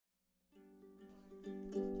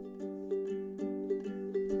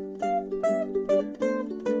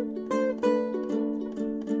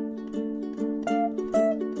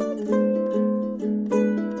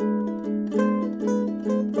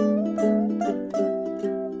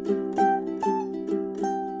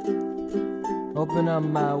Open up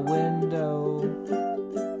my window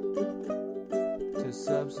to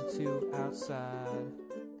substitute outside.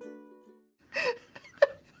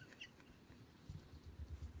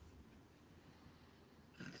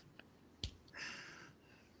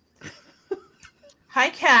 Hi,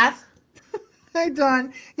 Kath. Hi,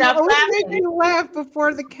 Dawn. Stop You always laughing. make me laugh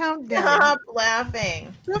before the countdown. Stop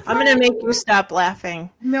laughing. I'm going to make you stop laughing.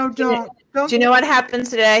 No, don't. Do you know what happened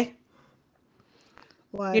today?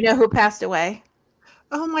 What? You know who passed away?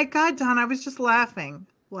 Oh, my God, Dawn. I was just laughing.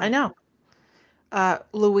 What? I know.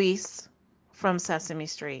 Luis from Sesame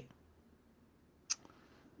Street.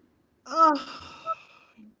 Oh,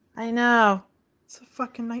 I know. it's a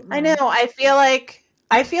fucking nightmare. I know. I feel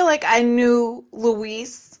like I knew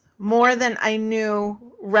Luis more than I knew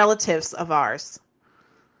relatives of ours.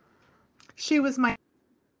 She was my...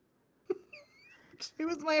 She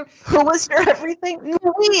was my... Who was your everything?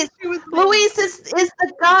 Luis. She was my... Luis is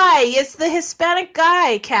the guy. It's the Hispanic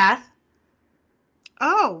guy, Kath.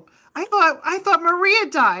 Oh, I thought Maria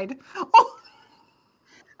died. Oh,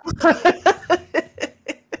 I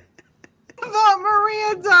thought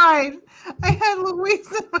Maria died. I had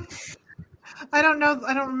Louise. I don't know.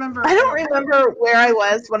 I don't remember. I don't remember where I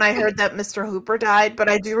was when I heard that Mr. Hooper died, but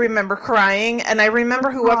I do remember crying. And I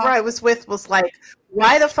remember whoever I was with was like,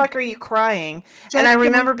 why the fuck are you crying? And I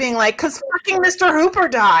remember being like, because fucking Mr. Hooper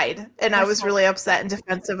died. And I was really upset and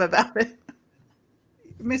defensive about it.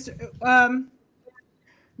 Mr.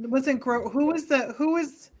 Wasn't who was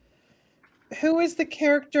the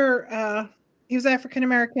character? He was African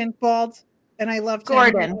American, bald, and I loved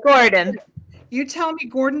him. Gordon. You tell me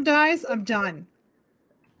Gordon dies, I'm done.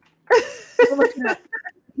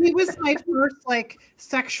 He was my first like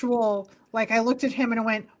sexual. Like I looked at him and I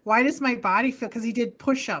went, "Why does my body feel?" Because he did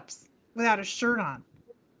push-ups without a shirt on.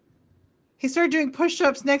 He started doing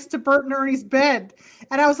push-ups next to Bert and Ernie's bed,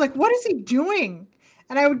 and I was like, "What is he doing?"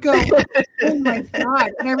 And I would go, "Oh my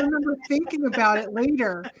God!" And I remember thinking about it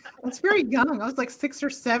later. I was very young. I was like 6 or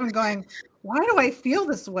 7, going, "Why do I feel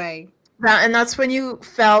this way?" And that's when you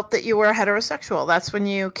felt that you were heterosexual. That's when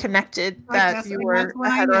you connected that you were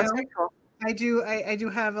heterosexual. I do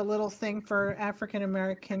have a little thing for African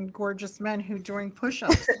American gorgeous men who doing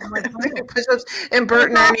push-ups. I'm like, oh. Push-ups and Bert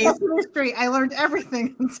and Ernie's. Sesame Street. I learned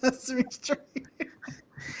everything in Sesame Street.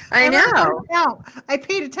 I know. I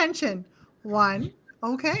paid attention. 1,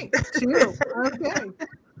 okay. 2, okay.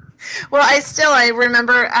 Well, I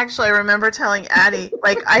remember telling Addie,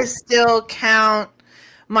 like, I still count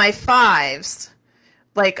my 5s.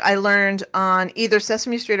 Like, I learned on either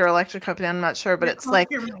Sesame Street or Electric Company, I'm not sure, but it's like...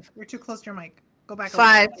 You're too close to your mic. Go back.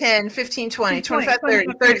 5, 10, 15, 20, 25,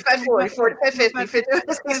 30, 35, 40, 45, 50,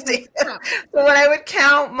 55, 60. So when I would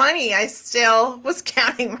count money, I still was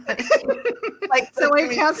counting money. Like, so I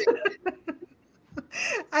count...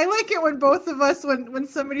 I like it when both of us, when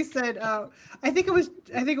somebody said, I think it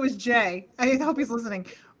was Jay. I hope he's listening.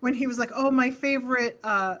 When he was like, "Oh, my favorite,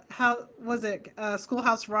 how was it?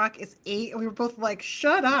 Schoolhouse Rock is 8," and we were both like,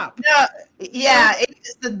 "Shut up!" No, yeah, it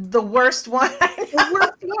is the worst one. The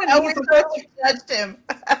worst one. I would you judged him.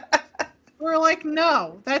 We're like,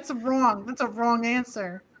 "No, that's wrong. That's a wrong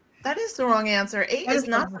answer." That is the wrong answer. 8 is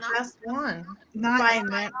not the best one. Not by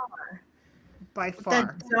far. By far.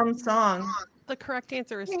 That dumb song. The correct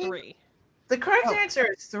answer is 3. The correct answer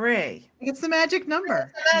is 3. It's the magic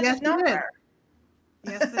number. It's the magic number.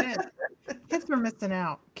 Yes, it is. Kids are missing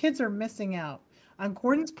out. Kids are missing out on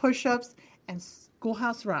Gordon's push-ups and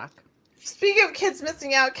Schoolhouse Rock. Speaking of kids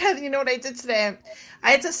missing out, Kevin, you know what I did today? I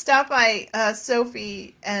had to stop by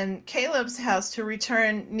Sophie and Caleb's house to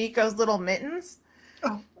return Nico's little mittens.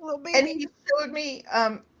 Oh, little baby. And he showed me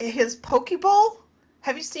his Pokeball.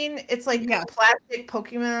 Have you seen? It's like a plastic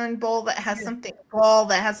Pokemon bowl that has something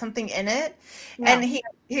in it. Yeah. And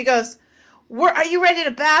he goes, "Are you ready to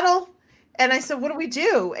battle?" And I said, "What do we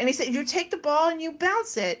do?" And he said, "You take the ball and you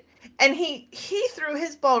bounce it." And he threw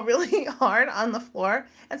his ball really hard on the floor.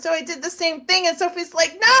 And so I did the same thing. And Sophie's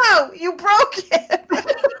like, "No, you broke it."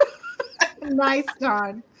 Nice,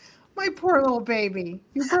 Dawn. My poor little baby.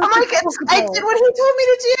 I'm like, I did what he told me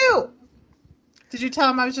to do. Did you tell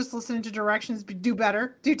him I was just listening to directions? Do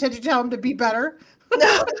better. Did you tell him to be better?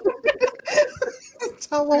 No.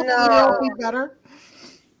 Tell him to be better.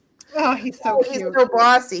 Oh, he's so cute. He's so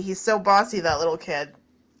bossy. He's so bossy, that little kid.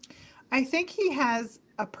 I think he has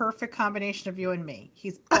a perfect combination of you and me.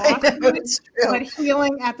 He's bossy, but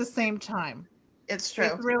healing at the same time. It's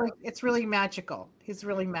true. It's really magical. He's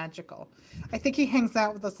really magical. I think he hangs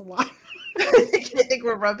out with us a lot. I think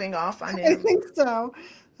we're rubbing off on him. I think so.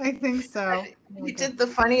 I think so. He did the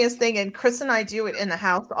funniest thing, and Chris and I do it in the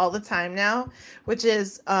house all the time now, which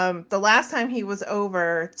is the last time he was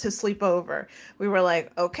over to sleep over, we were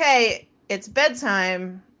like, okay, it's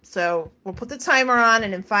bedtime, so we'll put the timer on,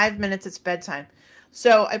 and in 5 minutes it's bedtime.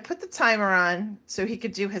 So I put the timer on so he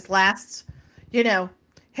could do his last,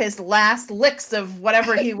 his last licks of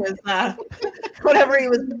whatever he was playing.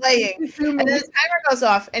 And then the timer goes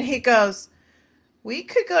off, and he goes, "We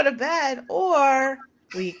could go to bed, or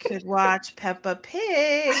we could watch Peppa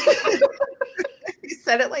Pig." He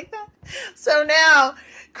said it like that. So now,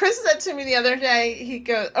 Chris said to me the other day,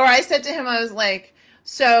 I said to him, I was like,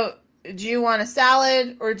 "So, do you want a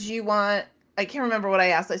salad, or do you want," I can't remember what I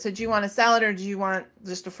asked. I said, "Do you want a salad, or do you want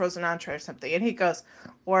just a frozen entree or something?" And he goes,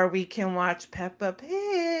 "Or we can watch Peppa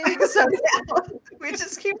Pig." So now we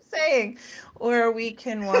just keep saying, "Or we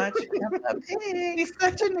can watch Peppa Pig." He's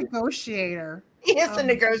such a negotiator. He is a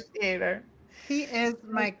negotiator. He is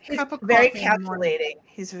my cup of coffee. Very calculating.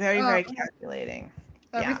 He's very, very calculating.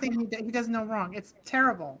 Everything he does no wrong. It's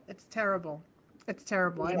terrible. It's terrible. It's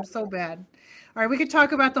terrible. I'm so bad. All right, we could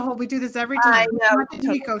talk about we do this every time. I know. It's not the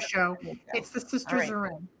Nico show. It's the sisters are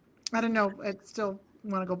in. I don't know. I still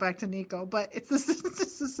want to go back to Nico, but it's the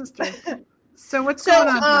sisters. So what's going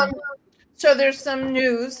on? So there's some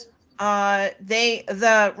news.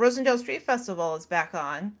 The Rosendale Street Festival is back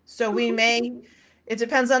on. So we may, it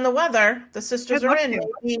depends on the weather. The sisters are in,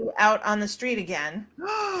 maybe out on the street again.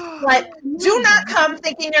 But do not come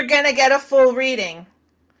thinking you're going to get a full reading.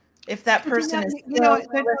 If that person is specifically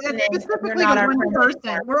one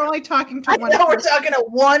person. We're only talking to one person. We're talking to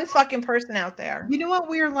one fucking person out there. You know what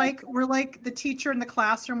we're like? We're like the teacher in the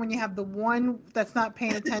classroom when you have the one that's not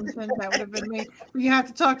paying attention. That would have been me. You have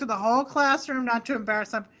to talk to the whole classroom not to embarrass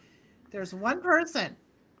them. There's one person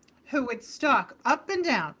who would stalk up and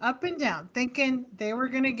down, thinking they were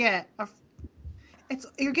going to get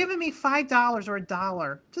you're giving me $5 or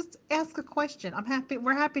 $1. Just ask a question. I'm happy.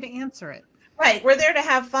 We're happy to answer it. Right. We're there to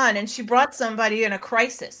have fun. And she brought somebody in a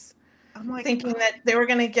crisis. I'm like, thinking that they were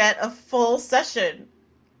going to get a full session.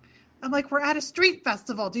 I'm like, we're at a street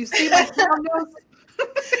festival. Do you see my nose?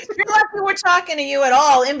 You're lucky we're talking to you at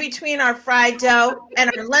all in between our fried dough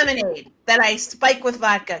and our lemonade that I spike with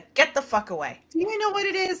vodka. Get the fuck away. You know what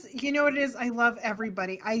it is? I love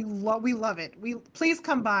everybody. We love it. Please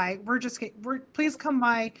come by. Please come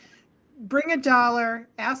by. Bring $1,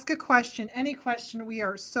 ask a question, any question. We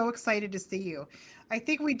are so excited to see you. I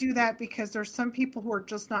think we do that because there's some people who are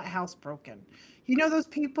just not housebroken. You know those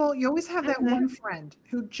people? You always have that one friend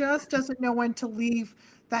who just doesn't know when to leave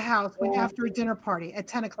the house after a dinner party at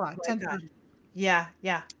 10 o'clock. 10:30. Yeah.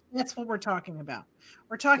 That's what we're talking about.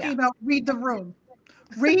 We're talking about read the room.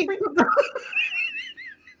 Read the room.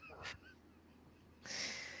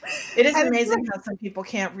 It is amazing how some people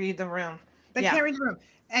can't read the room. They can't read the room.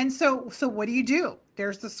 And so what do you do?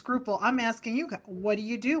 There's the scruple. I'm asking you, what do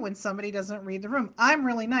you do when somebody doesn't read the room? I'm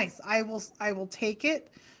really nice. I will take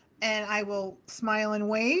it, and I will smile and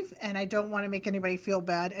wave, and I don't want to make anybody feel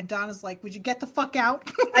bad. And Donna's like, would you get the fuck out?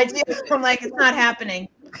 I do. I'm like, it's not happening.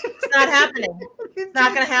 It's not happening. It's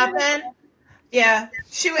not going to happen. Yeah.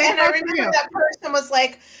 And I remember that person was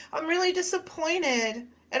like, I'm really disappointed.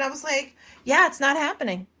 And I was like, yeah, it's not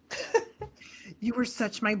happening. You were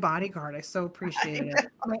such my bodyguard. I so appreciate it.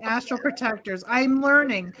 My astral protectors. I'm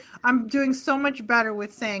learning. I'm doing so much better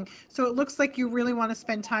with saying, so it looks like you really want to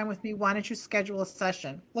spend time with me. Why don't you schedule a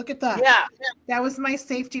session? Look at that. Yeah. That was my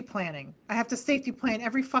safety planning. I have to safety plan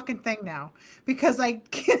every fucking thing now because I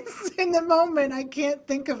can't, in the moment, I can't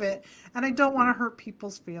think of it. And I don't want to hurt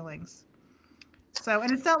people's feelings. So,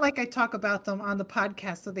 and it's not like I talk about them on the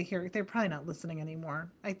podcast so they hear it. They're probably not listening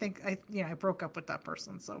anymore. I think I broke up with that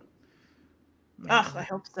person. So. Oh, I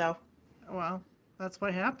hope so. Well, that's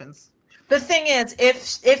what happens. The thing is,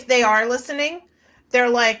 if they are listening, they're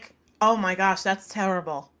like, "Oh my gosh, that's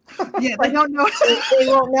terrible." Yeah, they don't know. They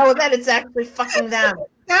won't know that it's actually fucking them.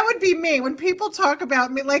 That would be me when people talk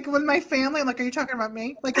about me, like with my family. I'm like, are you talking about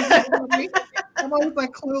me? Like, is that about me? I'm always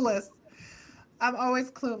like clueless. I'm always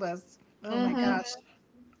clueless. Oh my gosh.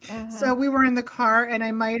 Mm-hmm. So we were in the car, and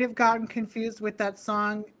I might have gotten confused with that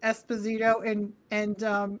song Esposito and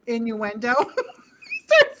Innuendo. I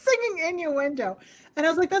started singing Innuendo, and I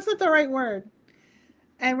was like, "That's not the right word."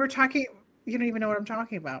 And we're talking. You don't even know what I'm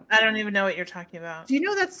talking about. I don't even know what you're talking about. Do you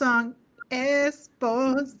know that song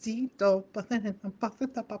Esposito?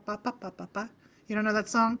 You don't know that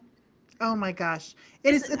song? Oh my gosh! I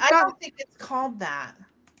don't think it's called that.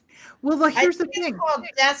 Well, here's the thing. It's called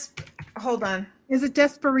Hold on. Is it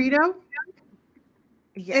Desperado?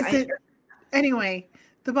 Yeah. Anyway,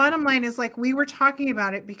 the bottom line is like we were talking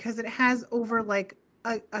about it because it has over like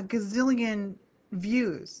a gazillion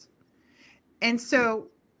views. And so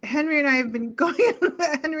Henry and I have been going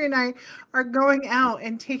Henry and I are going out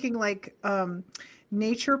and taking like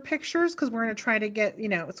nature pictures because we're going to try to get,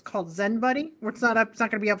 it's called Zen Buddy. It's not up, it's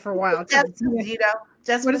not going to be up for a while. Despacito.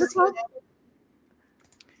 What is it called?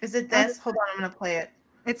 Is it this? Hold on, I'm going to play it.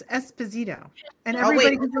 It's Esposito. And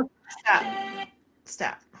everybody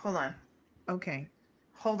Stop. Hold on. Okay.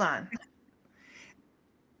 Hold on.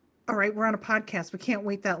 All right, we're on a podcast. We can't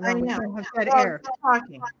wait that long. I know. We can't have dead air.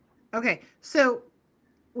 Talking. Okay, so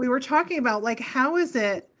we were talking about like how is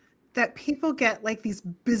it that people get like these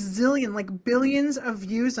bazillion, like billions of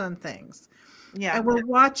views on things? Yeah. And we're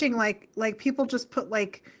watching like people just put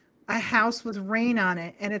like a house with rain on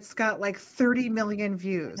it and it's got like 30 million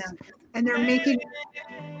views. Yeah. And they're making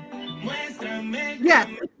Yeah,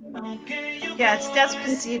 it's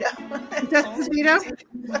Despacito. Despacito.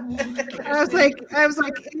 I was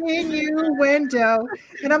like innuendo,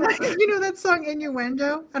 and I'm like, that song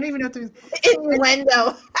Innuendo. I don't even know what to.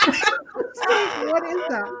 Innuendo. What is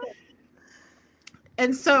that?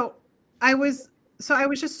 And so I was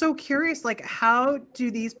just so curious, like, how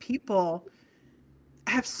do these people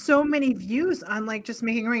have so many views on like just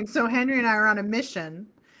making rain? So Henry and I are on a mission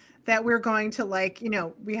that we're going to like,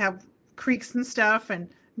 we have creeks and stuff and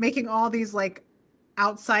making all these like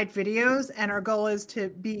outside videos, and our goal is to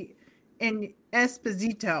be in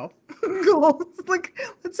Esposito. Goals like,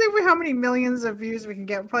 let's see how many millions of views we can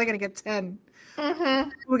get. We're probably gonna get 10. Mm-hmm.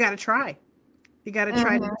 We got to try. You got to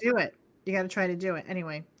try to do it. You got to try to do it.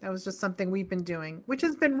 Anyway, that was just something we've been doing, which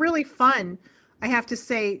has been really fun. I have to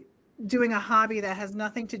say, doing a hobby that has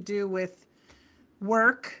nothing to do with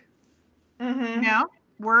work.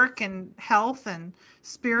 Work and health and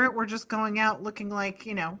spirit. We're just going out looking like,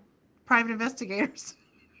 private investigators,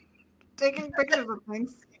 taking pictures of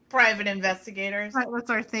things. Private investigators.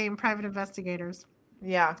 What's our theme? Private investigators.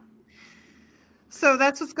 Yeah. So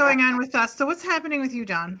that's what's going on with us. So what's happening with you,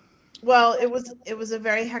 Dawn? Well, it was a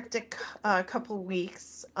very hectic couple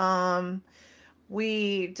weeks.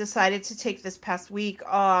 We decided to take this past week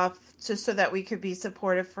off so that we could be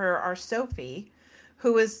supportive for our Sophie,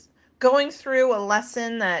 who is going through a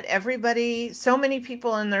lesson that so many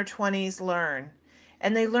people in their 20s learn,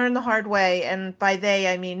 and they learn the hard way. And by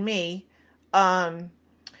they, I mean me. And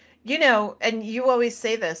you always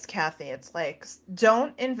say this, Kathy, it's like,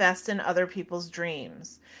 don't invest in other people's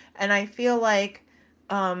dreams. And I feel like,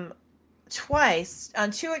 twice, on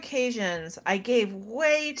 2 occasions, I gave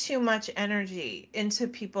way too much energy into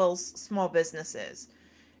people's small businesses.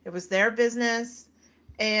 It was their business.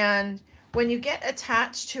 And when you get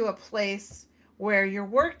attached to a place where you're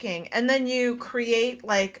working and then you create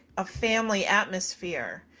like a family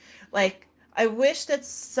atmosphere, like I wish that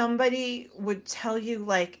somebody would tell you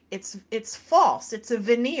like it's false. It's a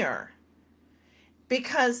veneer.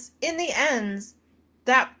 Because in the end,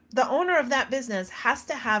 that the owner of that business has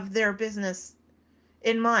to have their business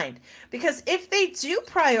in mind. Because if they do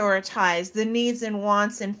prioritize the needs and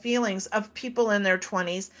wants and feelings of people in their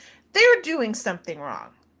 20s, they're doing something wrong.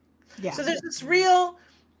 Yeah. So there's this real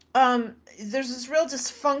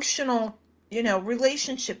dysfunctional,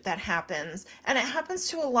 relationship that happens, and it happens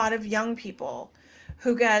to a lot of young people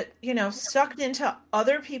who get, sucked into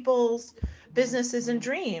other people's businesses and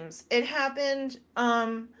dreams. It happened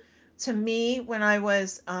to me when I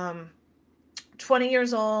was 20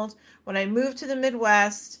 years old, when I moved to the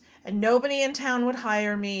Midwest and nobody in town would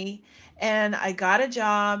hire me. And I got a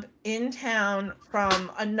job in town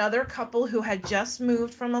from another couple who had just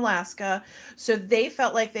moved from Alaska. So they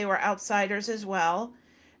felt like they were outsiders as well.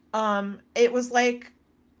 It was like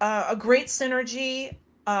a great synergy.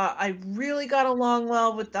 I really got along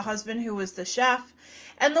well with the husband who was the chef.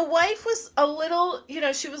 And the wife was a little,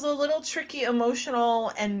 she was a little tricky,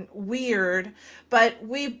 emotional, and weird. But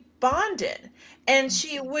we bonded. And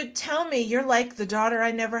she would tell me, you're like the daughter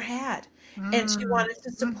I never had. And she wanted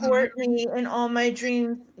to support me in all my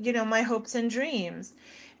dreams, my hopes and dreams.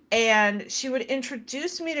 And she would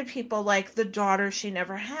introduce me to people like the daughter she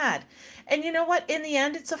never had. And you know what? In the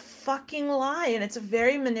end, it's a fucking lie. And it's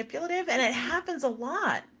very manipulative. And it happens a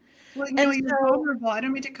lot. Well, you're vulnerable. I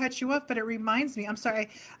don't mean to cut you off, but it reminds me. I'm sorry.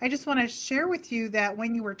 I just want to share with you that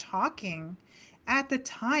when you were talking, at the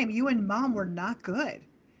time, you and Mom were not good.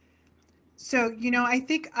 So, I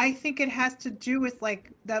think it has to do with like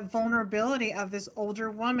that vulnerability of this older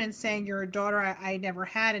woman saying you're a daughter I never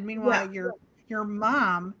had. And meanwhile, your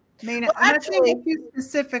mom may not, I'm not saying you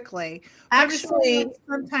specifically, actually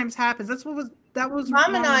sometimes happens. That was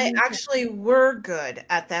Mom and I actually were good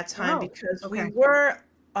at that time because we were,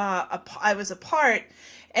 I was apart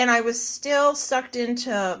and I was still sucked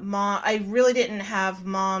into Mom. I really didn't have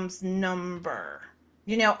Mom's number.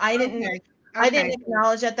 I didn't. I didn't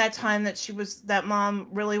acknowledge at that time that mom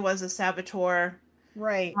really was a saboteur.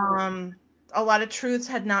 Right. A lot of truths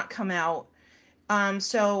had not come out.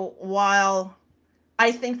 So while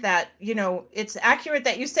I think that, it's accurate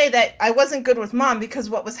that you say that I wasn't good with mom, because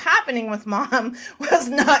what was happening with mom was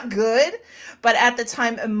not good. But at the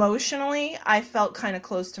time, emotionally, I felt kind of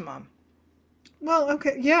close to mom. Well,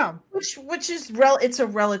 okay, yeah. Which is it's a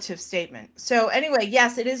relative statement. So anyway,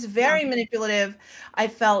 yes, it is very manipulative. I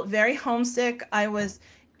felt very homesick. I was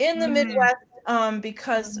in the Midwest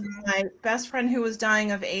because my best friend, who was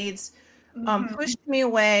dying of AIDS, pushed me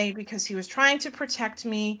away because he was trying to protect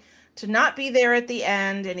me, to not be there at the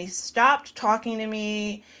end, and he stopped talking to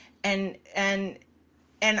me, and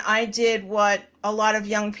I did what a lot of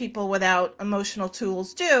young people without emotional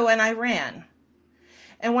tools do, and I ran.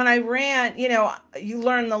 And when I ran, you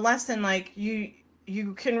learn the lesson, like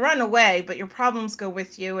you can run away, but your problems go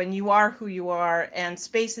with you, and you are who you are, and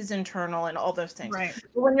space is internal, and all those things. Right.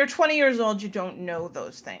 But when you're 20 years old, you don't know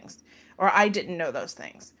those things, or I didn't know those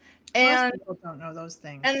things. And most people don't know those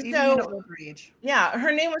things, and even so, at an older age. Yeah,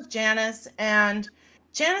 her name was Janice, and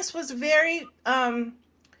Janice was very,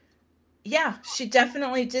 she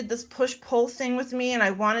definitely did this push-pull thing with me, and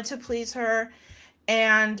I wanted to please her.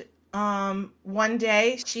 And one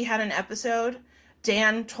day she had an episode.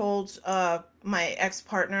 Dan told my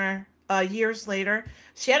ex-partner years later,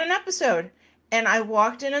 she had an episode, and I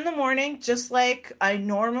walked in the morning just like I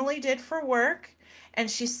normally did for work, and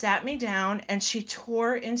she sat me down and she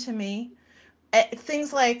tore into me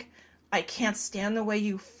things like, I can't stand the way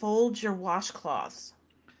you fold your washcloths.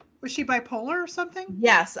 Was she bipolar or something?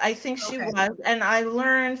 Yes, I think she was. And I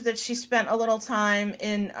learned that she spent a little time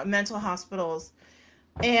in mental hospitals.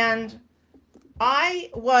 And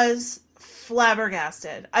I was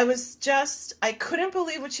flabbergasted. I couldn't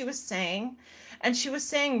believe what she was saying. And she was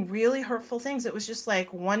saying really hurtful things. It was just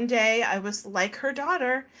like, one day I was like her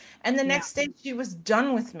daughter, and the next day she was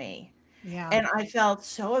done with me. Yeah. And I felt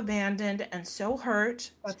so abandoned and so hurt.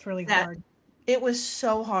 That's really hard. It was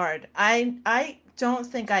so hard. I don't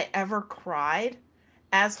think I ever cried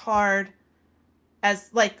as hard as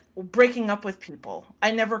like breaking up with people. I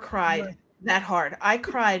never cried that hard. I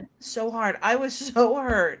cried so hard. I was so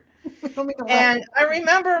hurt. And I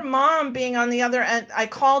remember mom being on the other end. I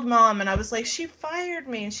called mom and I was like, she fired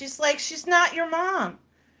me. And she's like, she's not your mom.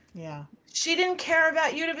 Yeah. She didn't care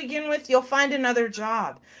about you to begin with. You'll find another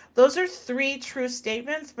job. Those are 3 true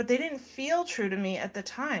statements, but they didn't feel true to me at the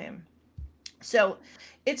time. So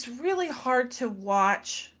it's really hard to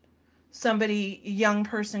watch somebody, young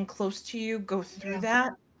person close to you, go through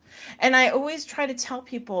that. And I always try to tell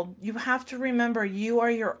people, you have to remember you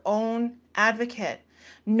are your own advocate.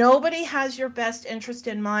 Nobody has your best interest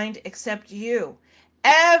in mind except you.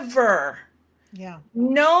 Ever. Yeah.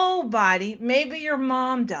 Nobody. Maybe your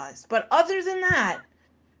mom does. But other than that,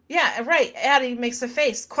 yeah, right. Addie makes a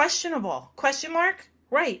face. Questionable. Question mark?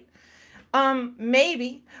 Right.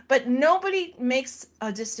 Maybe. But nobody makes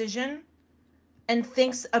a decision and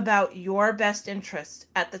thinks about your best interest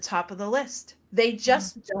at the top of the list. They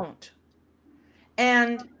just don't.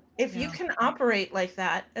 And if you can operate like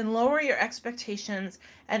that and lower your expectations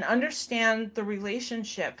and understand the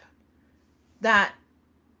relationship that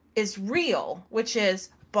is real, which is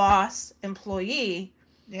boss, employee.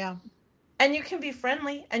 Yeah. And you can be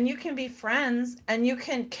friendly and you can be friends and you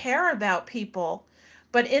can care about people.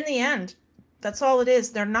 But in the end, that's all it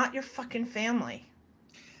is. They're not your fucking family.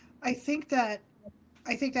 I think that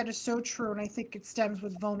is so true. And I think it stems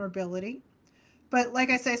with vulnerability. But like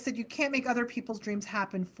I said, you can't make other people's dreams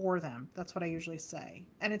happen for them. That's what I usually say.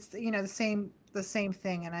 And it's, the same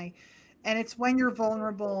thing. And it's when you're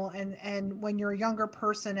vulnerable and when you're a younger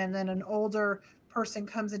person and then an older person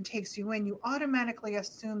comes and takes you in, you automatically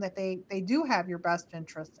assume that they do have your best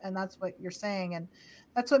interests. And that's what you're saying. And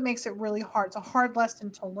that's what makes it really hard. It's a hard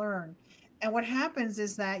lesson to learn. And what happens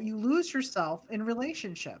is that you lose yourself in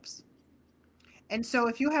relationships. And so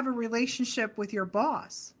if you have a relationship with your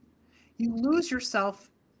boss, you lose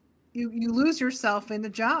yourself, you lose yourself in the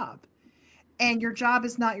job. And your job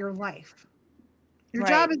is not your life. Your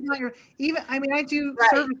job is not I do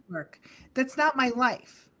service work. That's not my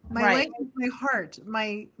life. My life is my heart.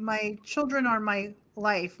 My children are my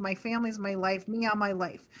life. My family's my life. Me on my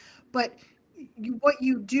life. But what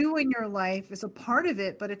you do in your life is a part of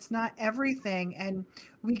it, but it's not everything. And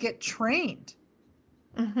we get trained.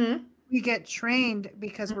 Mm-hmm. We get trained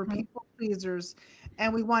because we're people pleasers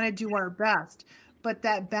and we want to do our best. But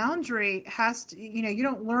that boundary has to, you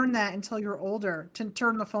don't learn that until you're older, to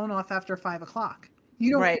turn the phone off after 5 o'clock.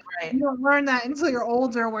 You don't learn that until you're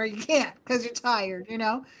older where you can't because you're tired, And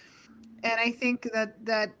I think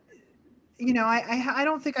that I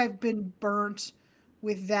don't think I've been burnt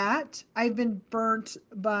with that. I've been burnt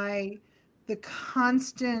by the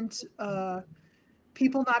constant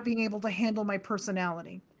people not being able to handle my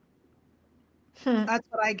personality. That's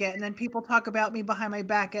what I get. And then people talk about me behind my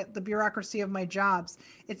back at the bureaucracy of my jobs.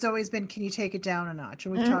 It's always been, can you take it down a notch?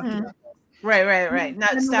 And we've talked about this. Right.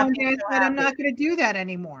 Not stop. One day I said, I'm not going to do that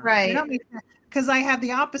anymore. Right. Because I have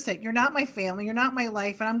the opposite. You're not my family. You're not my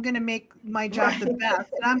life. And I'm going to make my job the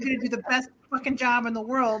best. And I'm going to do the best fucking job in the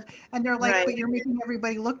world. And they're like, but you're making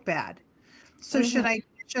everybody look bad. So should I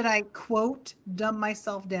quote, dumb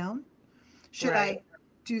myself down? Should I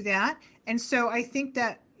do that? And so I think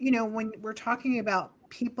that, when we're talking about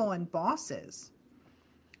people and bosses,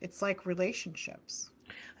 it's like relationships.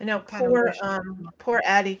 I know poor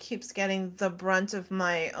Addie keeps getting the brunt of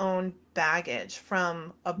my own baggage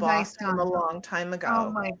from a boss from a long time ago. Oh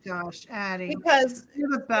my gosh, Addie. Because you're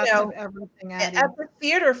the best of everything, Addie. At the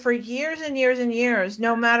theater for years and years and years,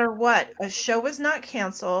 no matter what, a show was not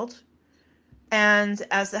canceled. And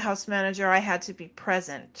as the house manager, I had to be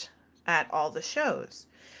present at all the shows.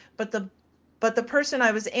 But the person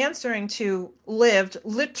I was answering to lived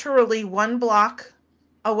literally one walkable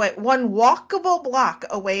block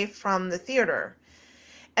away from the theater.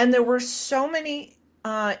 And there were so many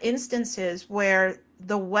instances where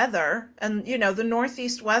the weather and, the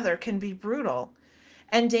Northeast weather can be brutal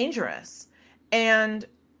and dangerous. And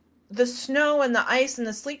the snow and the ice and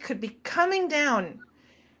the sleet could be coming down.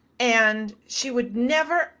 And she would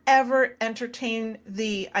never, ever entertain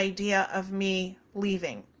the idea of me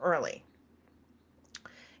leaving early.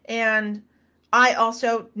 And I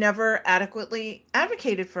also never adequately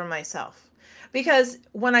advocated for myself. Because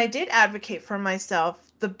when I did advocate for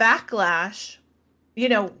myself, the backlash,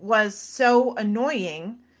 was so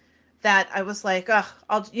annoying that I was like,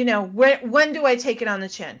 when do I take it on the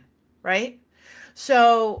chin? Right?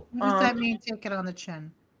 So. What does that mean, take it on the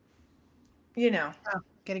chin?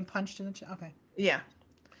 Getting punched in the chin. Okay. Yeah.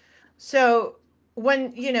 So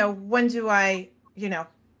when do I, yeah.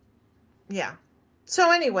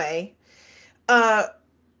 So anyway,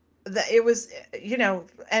 it was,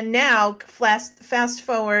 and now fast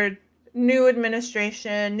forward, new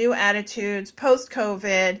administration, new attitudes,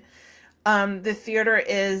 post-COVID, the theater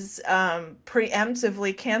is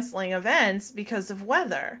preemptively canceling events because of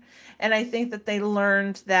weather. And I think that they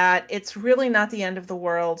learned that it's really not the end of the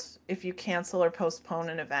world if you cancel or postpone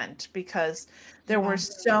an event, because there were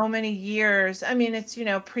so many years. I mean, it's,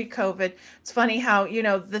 pre-COVID. It's funny how,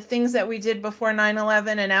 the things that we did before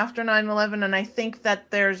 9/11 and after 9/11. And I think that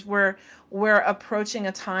we're approaching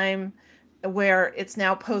a time where it's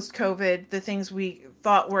now post-COVID, the things we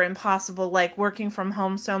thought were impossible, like working from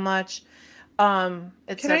home so much,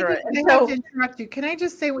 et cetera. Can I have to interrupt you? Can I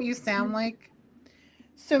just say what you sound like?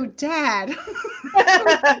 So, Dad,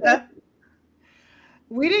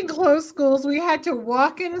 we didn't close schools. We had to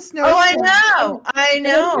walk in the snow. Oh, I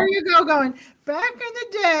know. Here you go, going back in the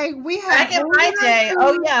day. We had back in my day.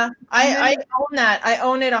 Oh yeah, I own that. I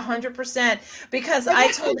own it 100% because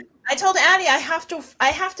I told Addie I have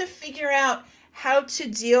to figure out how to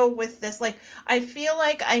deal with this. Like, I feel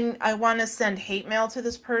like I want to send hate mail to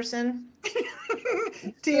this person.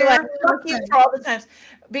 Dear, like, fuck you for all the times.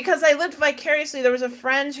 Because I lived vicariously. There was a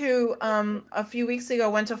friend who a few weeks ago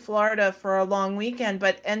went to Florida for a long weekend,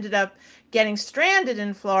 but ended up getting stranded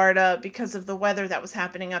in Florida because of the weather that was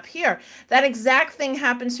happening up here. That exact thing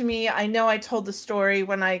happened to me. I know I told the story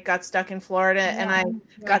when I got stuck in Florida and I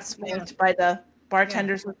got spanked by the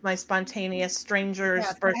bartenders with my spontaneous stranger's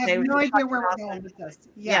birthday. I have no idea where we're going with this.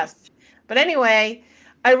 Yes. But anyway,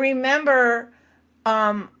 I remember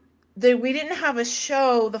we didn't have a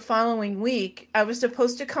show the following week. I was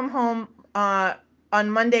supposed to come home on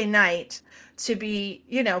Monday night to be,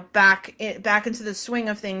 back into the swing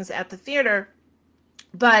of things at the theater,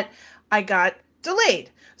 but I got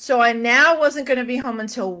delayed. So I now wasn't going to be home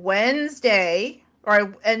until Wednesday,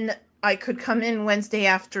 and I could come in Wednesday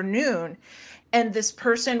afternoon. And this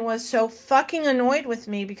person was so fucking annoyed with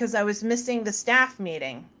me because I was missing the staff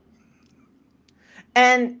meeting.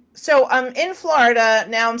 And so I'm in Florida.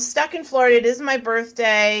 Now I'm stuck in Florida. It is my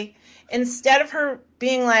birthday. Instead of her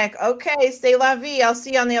being like, okay, c'est la vie, I'll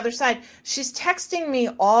see you on the other side, she's texting me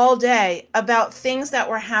all day about things that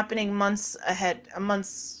were happening months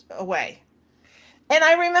away. And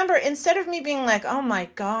I remember, instead of me being like, oh my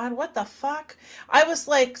God, what the fuck? I was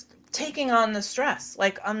like taking on the stress.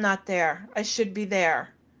 Like, I'm not there. I should be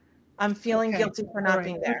there. I'm feeling guilty for not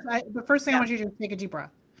being there. The first thing I want you to do is take a deep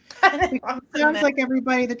breath. It sounds like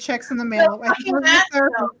everybody that checks in the mail. The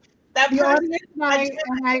audience and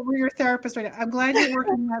I, we're your therapist right now. I'm glad you're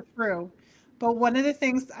working that through. But one of the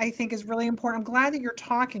things I think is really important, I'm glad that you're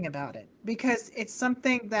talking about it, because it's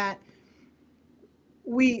something that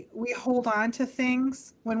we hold on to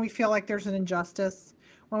things when we feel like there's an injustice,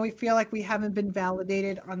 when we feel like we haven't been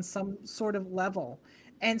validated on some sort of level.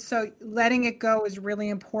 And so letting it go is really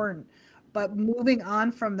important. But moving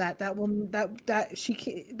on from that, that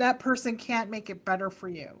person can't make it better for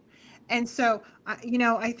you. And so,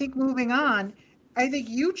 I think moving on, I think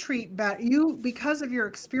you treat better, you, because of your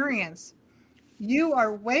experience, you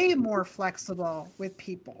are way more flexible with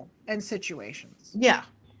people and situations. Yeah.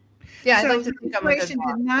 Yeah, I'd So like to the think I'm a good situation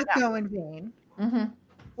boss. did not Yeah. go in vain, Mm-hmm.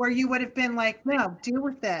 where you would have been like, no, deal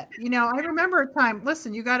with that. I remember a time,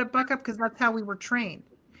 listen, you got to buck up, because that's how we were trained.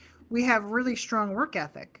 We have really strong work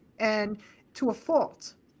ethic, and to a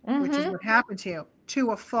fault, which is Mm-hmm. what happened to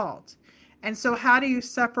a fault. And so how do you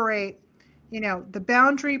separate, the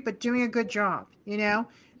boundary, but doing a good job,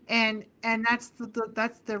 and that's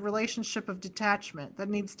the relationship of detachment that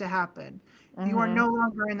needs to happen. You are Mm-hmm. no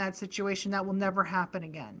longer in that situation. That will never happen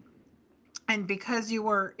again. And because you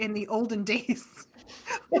were in the olden days,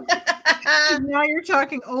 now you're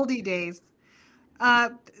talking oldie days. uh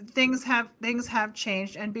things have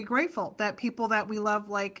changed, and be grateful that people that we love,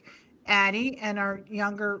 like Addie, and our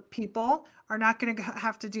younger people, are not going to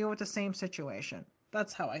have to deal with the same situation.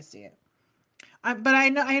 That's how I see it. But I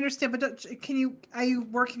know, I understand, but are you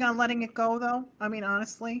working on letting it go, though? I mean,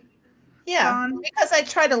 honestly, Yeah, Dawn. because I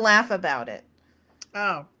try to laugh about it.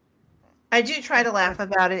 Oh, I do try to laugh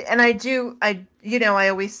about it, and I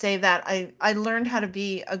always say that I learned how to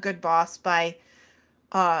be a good boss by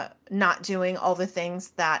not doing all the things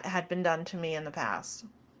that had been done to me in the past.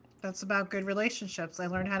 that's about good relationships. I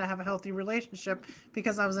learned how to have a healthy relationship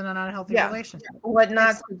because I was in an unhealthy Yeah, relationship. what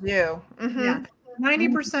not It's to do. Yeah, Mm-hmm.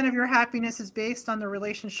 90% of your happiness is based on the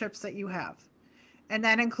relationships that you have. And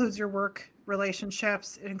that includes your work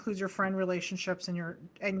relationships, it includes your friend relationships, and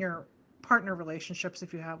your partner relationships,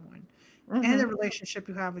 if you have one, and Mm-hmm. the relationship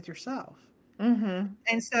you have with yourself. Mm-hmm.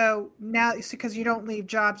 And so now it's because you don't leave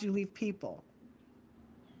jobs, you leave people.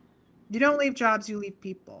 You don't leave jobs, you leave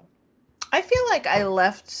people. I feel like I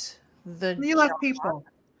left the You job. left people.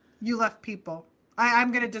 You left people.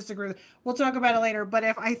 I'm going to disagree. We'll talk about it later. But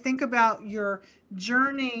if I think about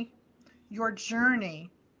journey, your journey,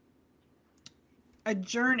 a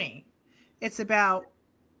journey, it's about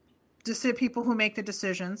people who make the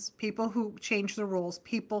decisions, people who change the rules,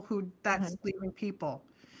 people who that's Mm-hmm. leaving people.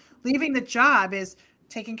 Leaving the job is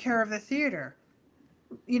taking care of the theater,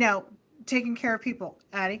 you know, taking care of people.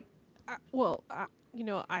 Addie? Well,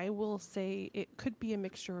 I will say it could be a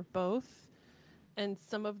mixture of both. And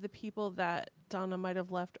some of the people that Donna might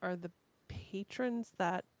have left are the patrons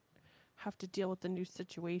that have to deal with the new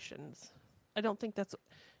situations. I don't think that's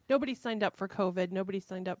nobody signed up for COVID. Nobody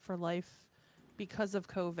signed up for life because of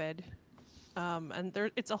COVID. And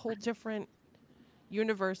it's a whole different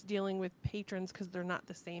universe dealing with patrons because they're not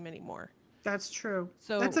the same anymore. That's true.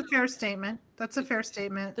 So That's a fair statement. That's a it, fair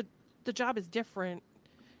statement. the job is different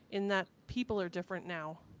in that people are different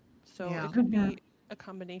now. So Yeah. it could be a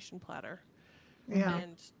combination platter. Yeah.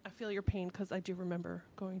 And I feel your pain because I do remember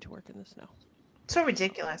going to work in the snow. So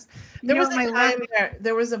ridiculous. You There know was what a my time where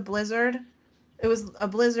there was a blizzard. It was a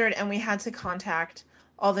blizzard, and we had to contact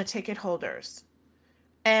all the ticket holders.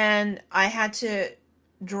 And I had to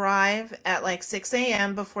drive at like 6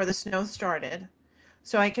 a.m. before the snow started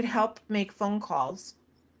so I could help make phone calls.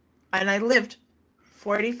 And I lived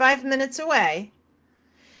 45 minutes away.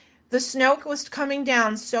 The snow was coming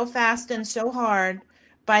down so fast and so hard.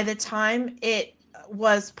 By the time it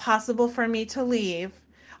was possible for me to leave,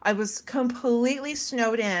 I was completely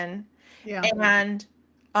snowed in. Yeah. And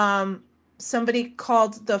somebody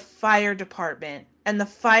called the fire department, and the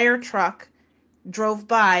fire truck drove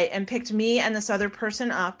by and picked me and this other person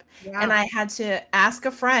up. Yeah. And I had to ask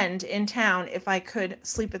a friend in town if I could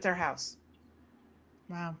sleep at their house.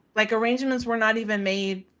 Wow. Like, arrangements were not even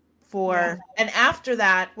made for. Yeah. And after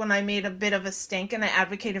that, when I made a bit of a stink and I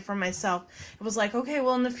advocated for myself, it was like, okay,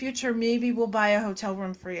 well, in the future, maybe we'll buy a hotel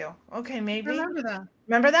room for you. Okay, maybe. Remember that.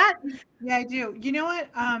 Remember that? Yeah, I do. You know what?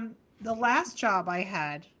 The last job I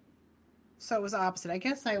had, so it was opposite. I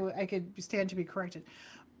guess I could stand to be corrected.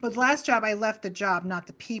 But the last job, I left the job, not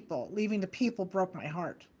the people. Leaving the people broke my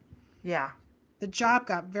heart. Yeah. The job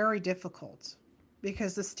got very difficult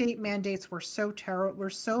because the state mandates were so terrible, were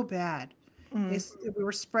so bad. Mm. We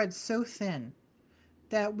were spread so thin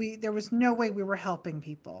that there was no way we were helping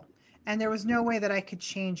people, and there was no way that I could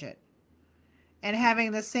change it. And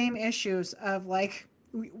having the same issues of like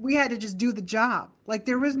we had to just do the job. Like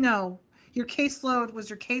there was no your caseload was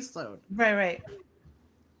your caseload. Right, right.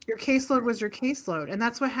 Your caseload was your caseload, and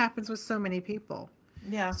that's what happens with so many people.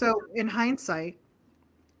 Yeah. So in hindsight,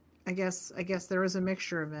 I guess there is a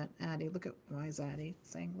mixture of it. Addie, look at why is Addie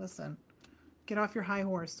saying, "Listen, get off your high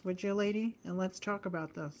horse, would you, lady, and let's talk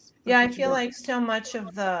about this." Yeah, That's I what you feel do. like so much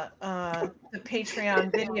of the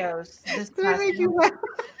Patreon videos this Did I past make you month.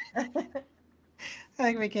 laugh? I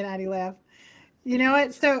like making Addie laugh. You know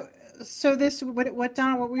what? So this what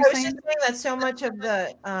Donna? What were you I was saying? just saying that so much of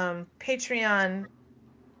the Patreon,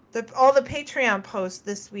 all the Patreon posts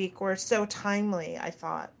this week were so timely, I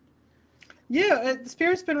thought. Yeah, the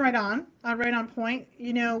spirit's been right on point.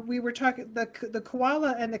 You know, we were talking the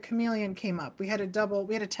koala and the chameleon came up. We had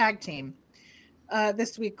a tag team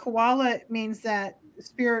this week. Koala means that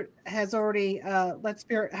spirit has already let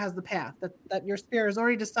spirit has the path that your spirit has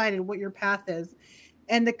already decided what your path is,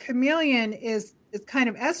 and the chameleon is kind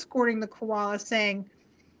of escorting the koala, saying,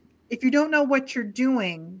 if you don't know what you're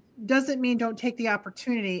doing, doesn't mean don't take the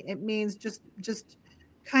opportunity. It means just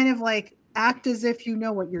kind of like act as if you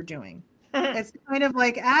know what you're doing. It's kind of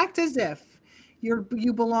like act as if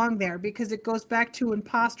you belong there, because it goes back to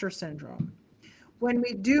imposter syndrome. When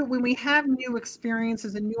we have new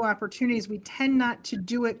experiences and new opportunities, we tend not to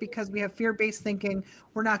do it because we have fear-based thinking.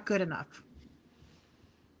 We're not good enough.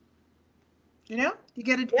 You know, you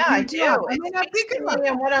get a Yeah, new I job. do. I It may not be speaks good to enough. me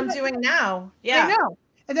and what I'm doing now. I Yeah, know.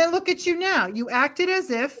 And then look at you now. You acted as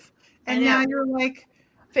if, I and now know. you're like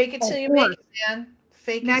Fake it a till you make horse. it, man.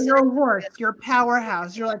 Fake Now it till you're a you horse. make it. You're a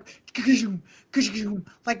powerhouse. You're like,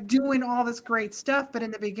 like doing all this great stuff. But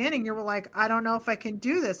in the beginning, you were like, I don't know if I can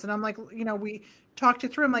do this. And I'm like, you know, we talked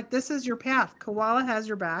it through. I'm like, this is your path. Koala has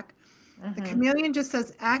your back. The Mm-hmm. chameleon just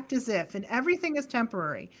says, act as if, and everything is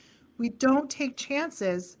temporary. We don't take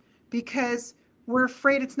chances because we're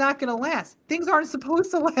afraid it's not going to last. Things aren't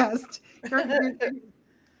supposed to last.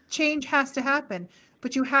 Change has to happen,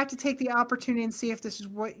 but you have to take the opportunity and see if this is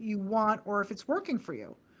what you want or if it's working for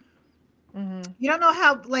you. Mm-hmm. You don't know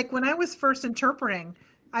how, like when I was first interpreting,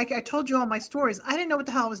 I told you all my stories. I didn't know what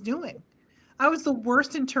the hell I was doing. I was the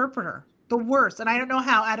worst interpreter, the worst. And I don't know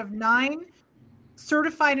how, out of 9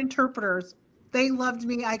 certified interpreters, they loved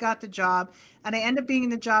me. I got the job, and I ended up being in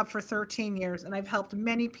the job for 13 years, and I've helped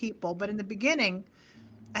many people. But in the beginning,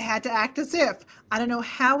 I had to act as if. I don't know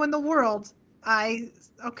how in the world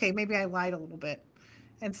okay, maybe I lied a little bit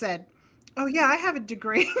and said, oh, yeah, I have a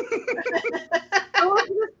degree. I went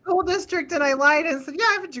to the school district and I lied and said, yeah,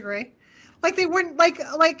 I have a degree. Like they wouldn't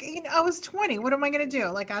you know, I was 20. What am I going to do?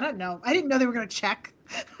 Like, I don't know. I didn't know they were going to check.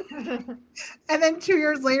 And then 2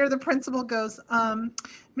 years later, the principal goes,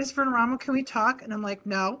 Miss Verneramo, can we talk? And I'm like,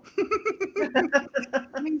 no.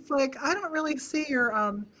 And he's like, I don't really see your,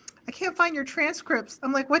 I can't find your transcripts.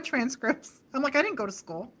 I'm like, what transcripts? I'm like, I didn't go to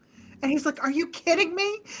school. And he's like, are you kidding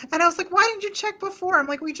me? And I was like, why didn't you check before? I'm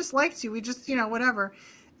like, we just liked you. We just, you know, whatever.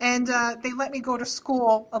 And they let me go to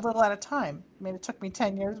school a little at a time. I mean, it took me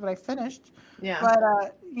 10 years, but I finished. Yeah.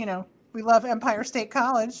 But, you know, we love Empire State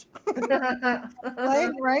College.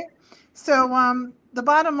 Right? So the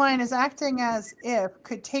bottom line is acting as if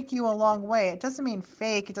could take you a long way. It doesn't mean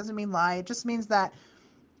fake. It doesn't mean lie. It just means that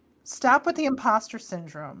stop with the imposter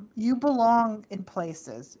syndrome. You belong in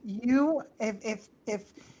places. You, if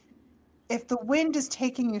the wind is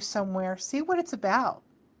taking you somewhere, see what it's about.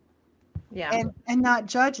 Yeah. And not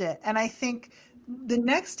judge it. And I think the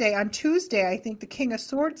next day, on Tuesday, I think the King of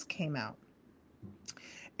Swords came out.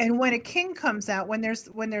 And when a king comes out, when there's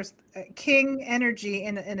king energy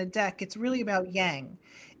in a deck, it's really about yang.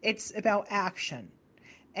 It's about action.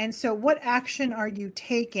 And so what action are you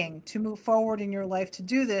taking to move forward in your life to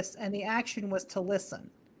do this? And the action was to listen.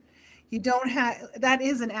 You don't have, that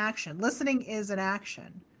is an action. Listening is an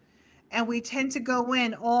action. And we tend to go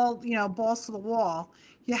in all, you know, balls to the wall.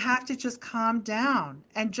 You have to just calm down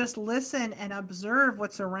and just listen and observe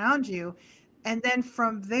what's around you. And then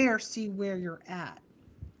from there, see where you're at.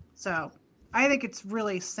 So I think it's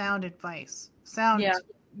really sound advice, sound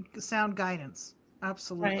guidance.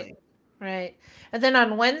 Absolutely. Right. And then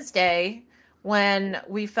on Wednesday, when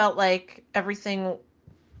we felt like everything,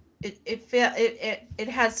 it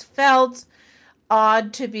has felt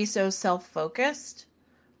odd to be so self-focused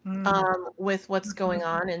with what's going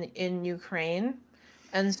on in Ukraine.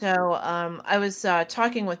 And so I was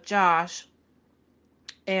talking with Josh,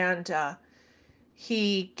 and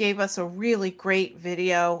he gave us a really great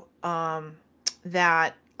video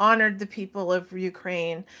that honored the people of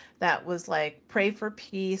Ukraine, that was like, pray for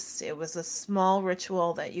peace. It was a small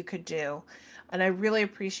ritual that you could do. And I really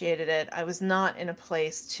appreciated it. I was not in a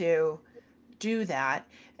place to do that.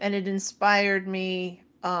 And it inspired me.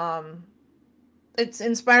 It's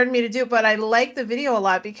inspired me to do it, but I like the video a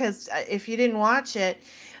lot because if you didn't watch it,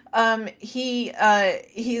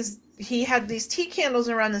 he's he had these tea candles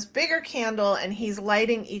around this bigger candle, and he's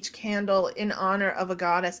lighting each candle in honor of a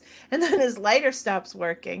goddess. And then his lighter stops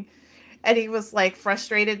working. And he was like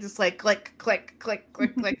frustrated, just like click, click, click,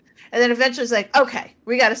 click, click. And then eventually he's like, okay,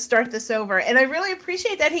 we got to start this over. And I really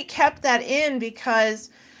appreciate that he kept that in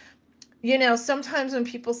because, you know, sometimes when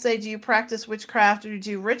people say, do you practice witchcraft or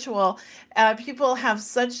do you ritual? People have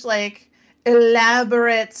such like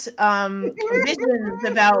elaborate visions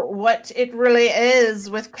about what it really is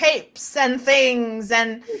with capes and things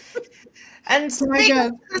and speak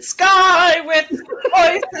to the sky with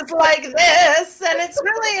voices like this, and it's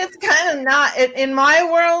kind of not in my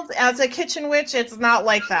world as a kitchen witch. It's not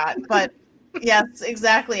like that, but yes,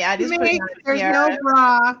 exactly. There's no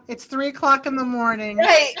bra. It's 3:00 in the morning.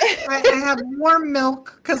 Right. I have warm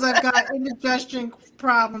milk because I've got indigestion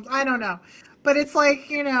problems. I don't know. But it's like,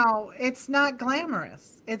 you know, it's not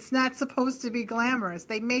glamorous. It's not supposed to be glamorous.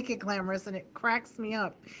 They make it glamorous, and it cracks me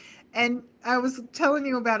up. And I was telling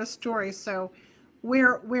you about a story. So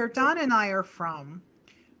where Don and I are from,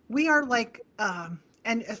 we are like,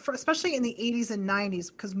 especially in the 80s and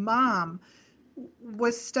 90s, because Mom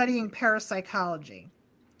was studying parapsychology.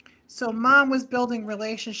 So Mom was building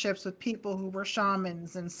relationships with people who were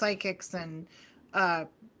shamans and psychics and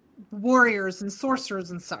warriors and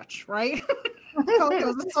sorcerers and such, right? There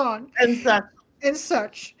was a song. And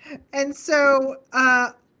such. And so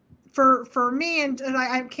for me, and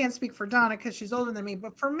I can't speak for Donna because she's older than me,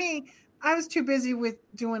 but for me, I was too busy with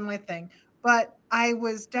doing my thing. But I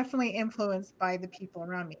was definitely influenced by the people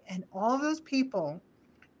around me. And all of those people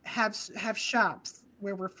have shops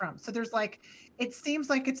where we're from. So there's like, it seems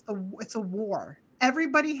like it's a war.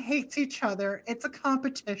 Everybody hates each other. It's a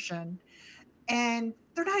competition. And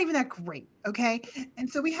they're not even that great, okay? And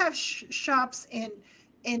so we have shops in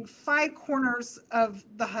 5 corners of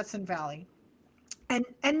the Hudson Valley. And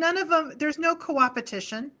none of them, there's no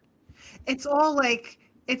co-opetition. It's all like,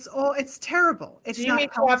 it's terrible. It's Do you mean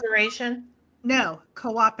cooperation? No,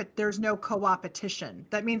 there's no co-opetition.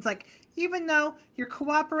 That means like, even though you're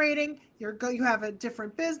cooperating, you have a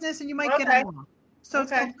different business and you might get along. So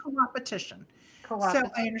it's called co-opetition. So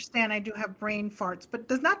I understand I do have brain farts, but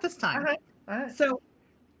does not this time. All right.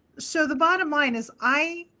 So the bottom line is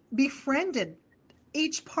I befriended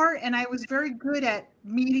each part, and I was very good at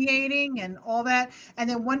mediating and all that. And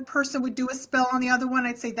then one person would do a spell on the other one.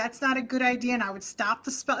 I'd say, that's not a good idea. And I would stop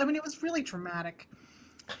the spell. I mean, it was really dramatic.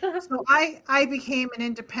 So I became an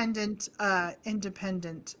independent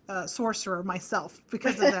sorcerer myself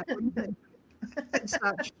because of that reason and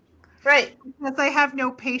such. Right. Because I have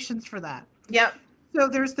no patience for that. Yep. So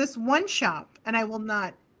there's this one shop, and I will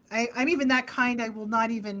not, I'm even that kind, I will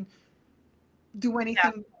not even do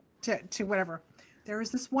anything to whatever. There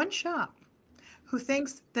is this one shop who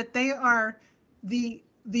thinks that they are the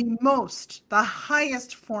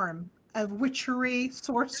highest form of witchery,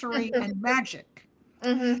 sorcery, and magic.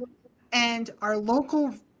 Mm-hmm. And our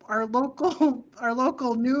local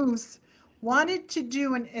news wanted to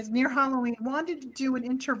do as near Halloween, wanted to do an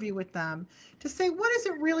interview with them to say, what is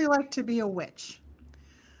it really like to be a witch?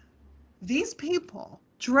 These people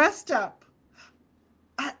dressed up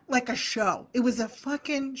like a show. It was a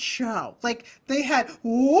fucking show. Like they had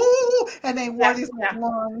and they wore these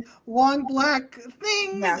long black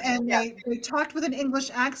things, and they talked with an English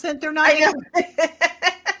accent. They're not.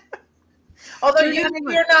 Although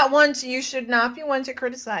you're not one to, you should not be one to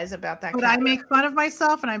criticize about that. But I make fun of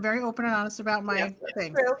myself, and I'm very open and honest about my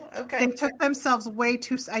things. True. Okay. They took themselves way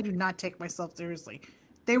too. I do not take myself seriously.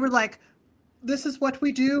 They were like, this is what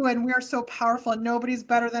we do, and we are so powerful, and nobody's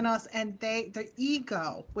better than us. And the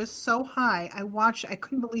ego was so high. I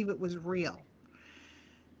couldn't believe it was real.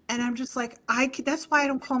 And I'm just like, that's why I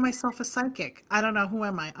don't call myself a psychic. I don't know, who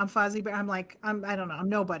am I? I'm Fozzie Bear. I don't know. I'm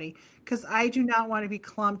nobody, because I do not want to be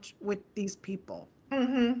clumped with these people.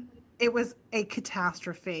 Mm-hmm. It was a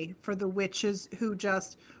catastrophe for the witches who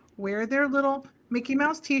just wear their little Mickey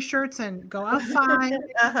Mouse t-shirts and go outside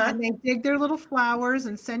and they dig their little flowers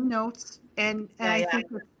and send notes. And I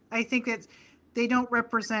think that they don't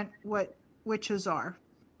represent what witches are.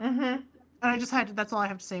 Mm-hmm. And I just that's all I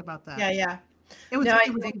have to say about that. Yeah. It was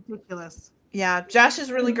ridiculous. Yeah, Josh is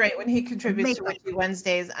really great when he contributes to Witchy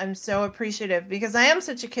Wednesdays. I'm so appreciative because I am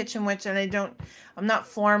such a kitchen witch, and I'm not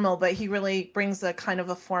formal, but he really brings a kind of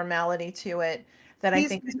a formality to it that I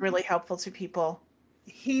think is really helpful to people.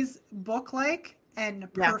 He's book-like and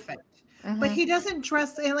perfect. Mm-hmm. But he doesn't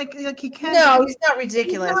dress like he can. No, he's not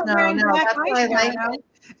ridiculous. He's not no, that's why I like it.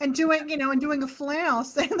 And doing a flail,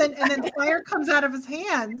 and then fire comes out of his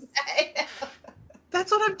hands. That's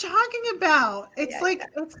what I'm talking about. It's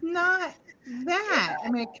it's not that. I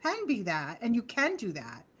mean, it can be that, and you can do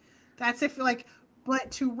that. That's if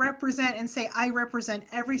but to represent and say, I represent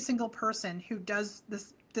every single person who does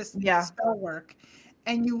this Yeah. spell work,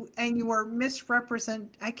 and you are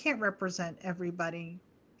misrepresent. I can't represent everybody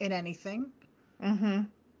in anything. Mm-hmm.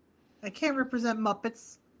 I can't represent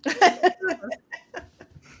Muppets.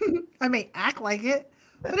 I may act like it,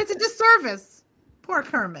 but it's a disservice. Poor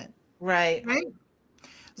Kermit. Right. Right?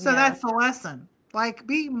 So Yeah. that's the lesson. Like,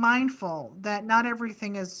 be mindful that not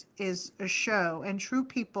everything is a show, and true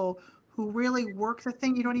people who really work the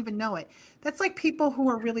thing, you don't even know it. That's like people who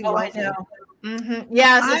are really Oh, I wealthy. know. Mm-hmm.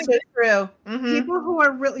 Yes, it's so true. Mm-hmm. People who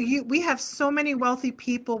are really, we have so many wealthy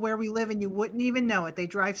people where we live, and you wouldn't even know it. They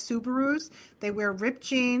drive Subarus, they wear ripped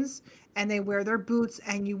jeans, and they wear their boots,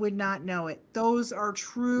 and you would not know it. Those are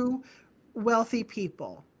true wealthy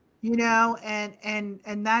people, you know, and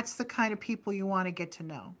that's the kind of people you want to get to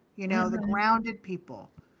know. You know, the grounded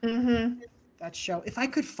people. Mm-hmm. That show. If I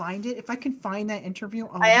could find it, if I can find that interview,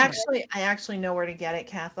 I actually know where to get it,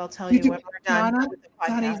 Kath. I'll tell you when we're done with the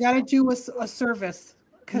Donna, you podcast. got to do a service.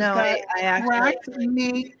 No, that I actually cracked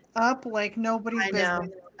me up like nobody's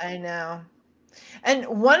business. I know. And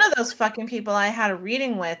one of those fucking people I had a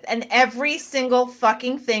reading with, and every single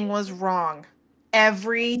fucking thing was wrong.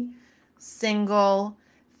 Every single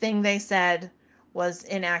thing they said was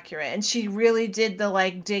inaccurate. And she really did the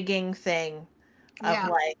like digging thing of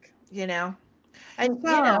like, you know. And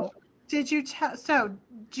So, you know, did you tell? So,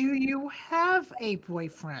 do you have a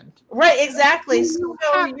boyfriend? right, exactly. So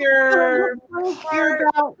you're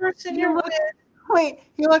about person you're with. Wait,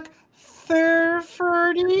 you look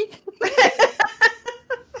 30.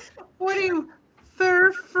 What are you,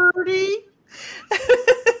 30?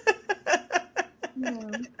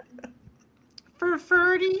 No. For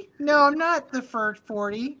 30? No, I'm not the first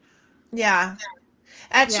 40. Yeah.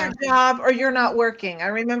 At your job, or you're not working. I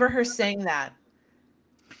remember her saying that.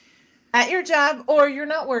 At your job, or you're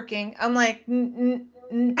not working. I'm like, you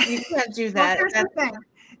can't do that. Well,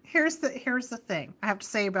 here's the thing I have to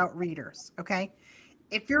say about readers, okay?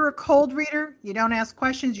 If you're a cold reader, you don't ask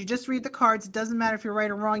questions, you just read the cards. It doesn't matter if you're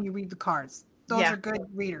right or wrong, you read the cards. Those are good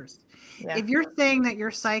readers. Yeah. If you're saying that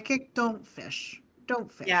you're psychic, don't fish.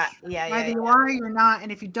 Don't fish. Either you are or you're not.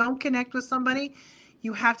 And if you don't connect with somebody,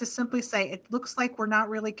 you have to simply say, it looks like we're not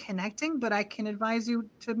really connecting, but I can advise you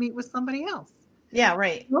to meet with somebody else. Yeah,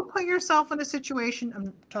 right. Don't put yourself in a situation.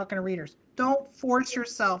 I'm talking to readers. Don't force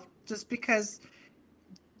yourself just because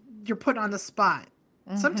you're put on the spot.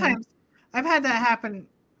 Mm-hmm. Sometimes I've had that happen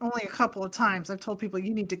only a couple of times. I've told people,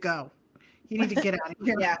 you need to go. You need to get out of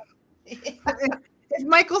here. Yeah. If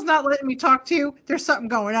Michael's not letting me talk to you, there's something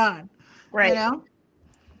going on. Right. You know?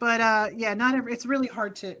 But it's really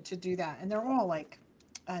hard to do that. And they're all like,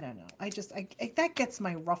 I don't know. I that gets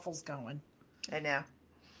my ruffles going. I know.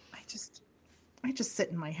 I just sit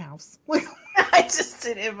in my house. I just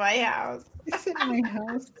sit in my house. I sit in my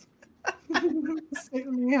house. Sit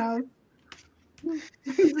in my house.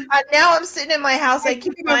 Now I'm sitting in my house. I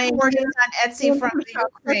keep buying things on Etsy from the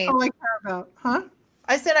Ukraine. That's all I care about, huh?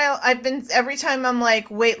 I said I've been every time I'm like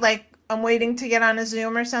I'm waiting to get on a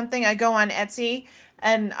Zoom or something. I go on Etsy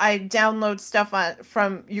and I download stuff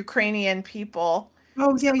from Ukrainian people.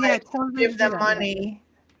 Oh yeah. Give them money.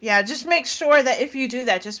 Yeah, just make sure that if you do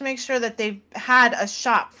that, just make sure that they've had a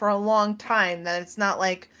shop for a long time. That it's not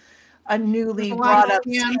like a newly brought up.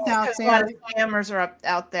 A lot of scammers are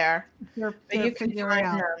out there. But you can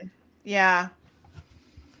find them. Yeah.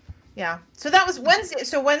 Yeah. So that was Wednesday.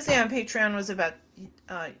 So Wednesday on Patreon was about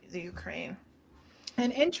the Ukraine.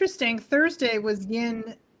 And interesting, Thursday was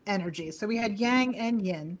yin energy. So we had yang and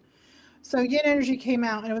yin. So yin energy came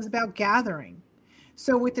out and it was about gathering.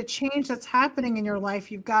 So with the change that's happening in your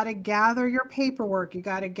life, you've got to gather your paperwork, you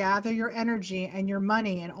got to gather your energy and your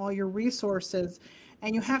money and all your resources,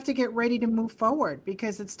 and you have to get ready to move forward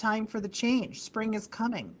because it's time for the change. Spring is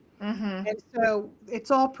coming. Mm-hmm. And so it's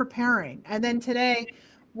all preparing. And then today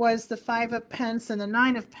was the 5 of Pence and the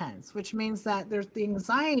 9 of Pence, which means that there's the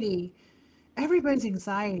anxiety. Everybody's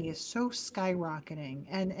anxiety is so skyrocketing,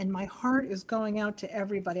 and my heart is going out to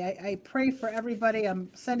everybody. I pray for everybody. I'm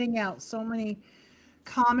sending out so many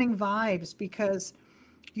calming vibes because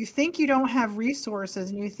you think you don't have resources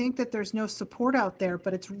and you think that there's no support out there,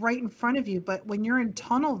 but it's right in front of you. But when you're in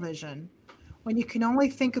tunnel vision, when you can only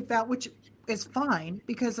think about, which is fine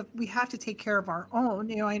because we have to take care of our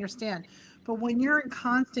own, I understand. But when you're in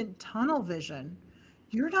constant tunnel vision,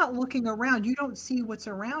 you're not looking around. You don't see what's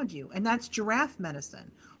around you. And that's giraffe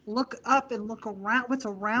medicine. Look up and look around what's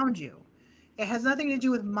around you. It has nothing to do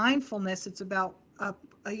with mindfulness. It's about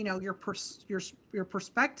your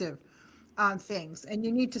perspective on things, and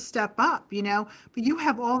you need to step up, but you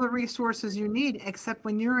have all the resources you need, except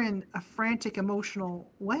when you're in a frantic emotional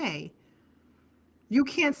way, You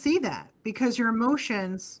can't see that because your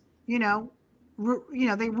emotions, they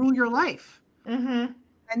rule your life. Mm-hmm.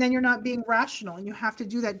 And then you're not being rational, and you have to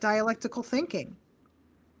do that dialectical thinking.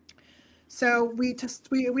 So we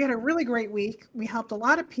had a really great week. We helped a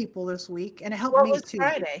lot of people this week, and it helped What me was too.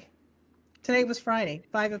 Friday? Today was Friday,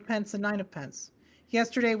 5 of Pence and 9 of Pence.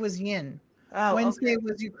 Yesterday was Yin. Oh, Wednesday okay.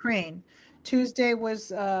 was Ukraine. Tuesday was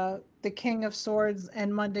the King of Swords,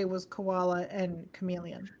 and Monday was Koala and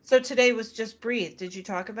Chameleon. So today was just breathe. Did you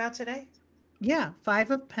talk about today? Yeah,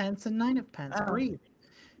 5 of Pence and 9 of Pence. Oh. Breathe.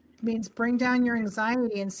 Means bring down your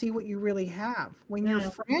anxiety and see what you really have. When you're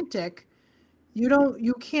frantic,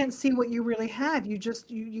 you can't see what you really have.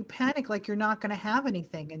 You panic like you're not going to have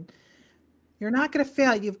anything, and you're not going to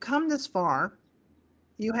fail. You've come this far.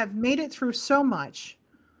 You have made it through so much.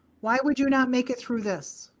 Why would you not make it through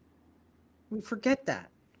this? We forget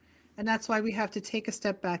that. And that's why we have to take a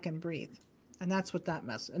step back and breathe. And that's what that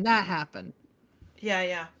happened.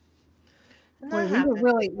 Yeah. Boy,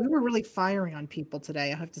 we were really firing on people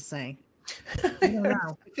today, I have to say. I don't know.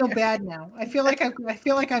 I feel bad now. I feel like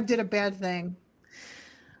I did a bad thing.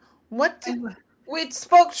 We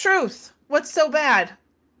spoke truth. What's so bad?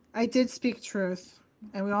 I did speak truth,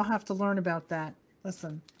 and we all have to learn about that.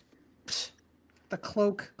 Listen, the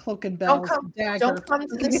cloak and bells, dagger. Don't come to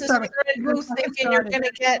the sister and booth thinking you're going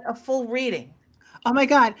to get a full reading. Oh my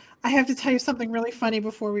God, I have to tell you something really funny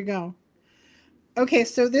before we go. Okay,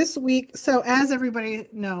 so this week, as everybody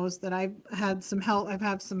knows, that I've had some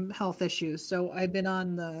health issues. So I've been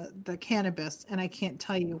on the cannabis, and I can't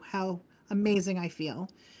tell you how amazing I feel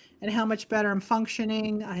and how much better I'm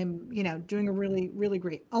functioning. I'm, doing a really, really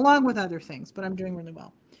great, along with other things, but I'm doing really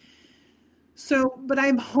well. So, but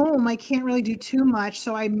I'm home. I can't really do too much.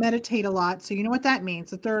 So I meditate a lot. So you know what that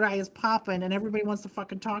means? The third eye is popping and everybody wants to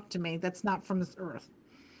fucking talk to me. That's not from this earth.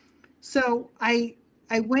 So I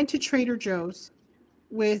went to Trader Joe's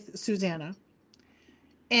with Susanna,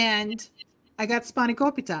 and I got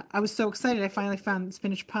spanakopita. I was so excited. I finally found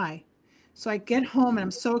spinach pie. So I get home and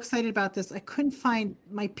I'm so excited about this. I couldn't find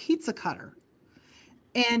my pizza cutter,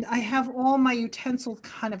 and I have all my utensils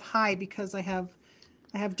kind of high because I have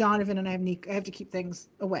Donovan and I have Nick. I have to keep things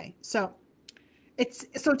away. So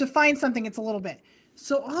to find something, it's a little bit.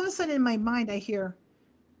 So all of a sudden in my mind, I hear,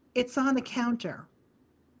 it's on the counter.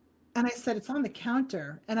 And I said, it's on the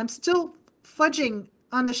counter. And I'm still fudging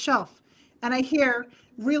on the shelf. And I hear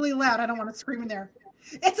really loud, I don't want to scream in there,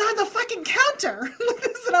 it's on the fucking counter.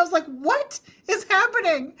 And I was like, what is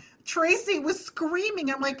happening? Tracy was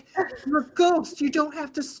screaming. I'm like, you're a ghost. You don't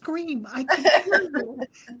have to scream. I can hear you.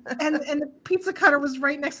 And the pizza cutter was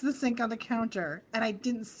right next to the sink on the counter. And I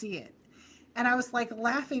didn't see it. And I was like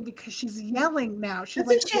laughing because she's yelling now.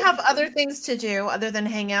 Doesn't she have other things to do other than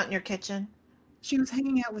hang out in your kitchen? She was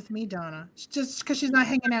hanging out with me, Donna. Just because she's not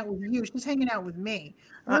hanging out with you. She's hanging out with me.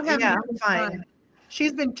 Yeah, fine.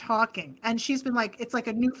 She's been talking, and she's been like, it's like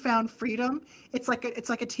a newfound freedom. It's like a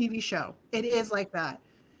TV show. It is like that.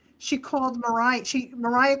 She called Mariah.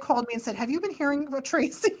 Mariah called me and said, have you been hearing about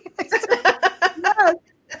Tracy? I said, yes.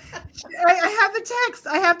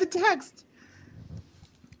 I have the text.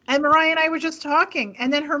 And Mariah and I were just talking.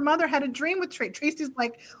 And then her mother had a dream with Tracy. Tracy's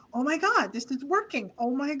like, oh my God, this is working.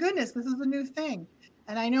 Oh my goodness, this is a new thing.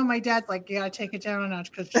 And I know my dad's like, you gotta take it down a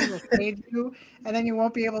notch because she will save you, and then you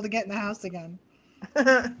won't be able to get in the house again.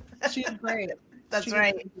 She's great. That's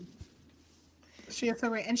right. She is so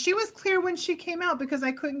great. And she was clear when she came out because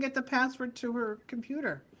I couldn't get the password to her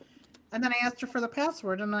computer. And then I asked her for the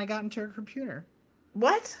password and I got into her computer.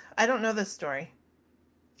 What? I don't know this story.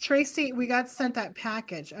 Tracy, we got sent that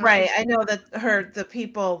package. Right. I know that the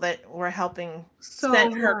people that were helping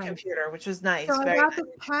sent her computer, which was nice. So I got this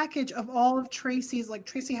package of all of Tracy's, like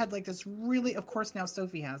Tracy had like this really, of course now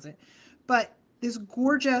Sophie has it, but this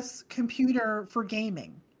gorgeous computer for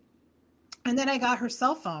gaming. And then I got her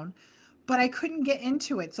cell phone, but I couldn't get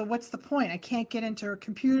into it. So what's the point? I can't get into her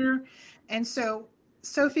computer. And so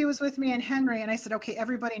Sophie was with me and Henry, and I said, okay,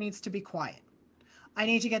 everybody needs to be quiet. I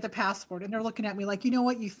need to get the password. And they're looking at me like, you know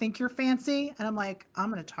what? You think you're fancy? And I'm like, I'm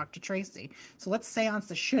going to talk to Tracy. So let's seance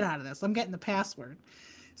the shit out of this. I'm getting the password.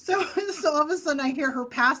 So all of a sudden I hear her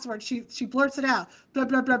password. She blurts it out. Blah,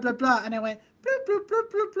 blah, blah, blah, blah. And I went, bloop, bloop,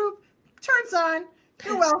 bloop, bloop, bloop. Turns on.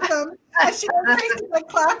 You're welcome. And Tracy's like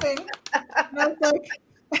clapping. And I was like,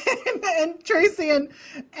 and Tracy and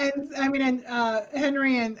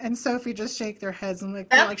Henry and Sophie just shake their heads. And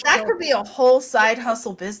that could be a whole side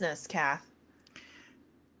hustle business, Kath.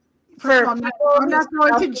 I'm not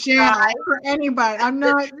going to jail for anybody. I'm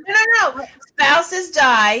not. No. Spouses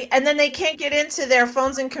die, and then they can't get into their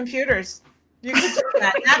phones and computers. You could do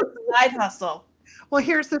that. That's a side hustle. Well,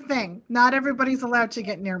 here's the thing. Not everybody's allowed to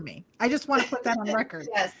get near me. I just want to put that on record.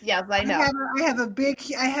 Yes, I know.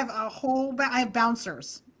 I have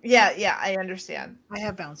bouncers. Yeah, I understand. I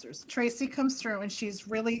have bouncers. Tracy comes through and she's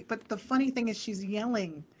really, but the funny thing is she's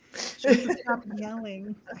yelling. She doesn't stop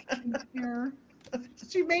yelling. I can't hear.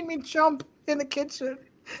 She made me jump in the kitchen.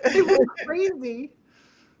 It was crazy.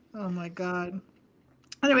 Oh my God.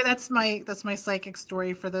 Anyway, that's my psychic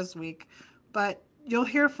story for this week. But you'll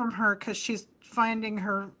hear from her because she's finding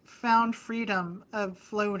her found freedom of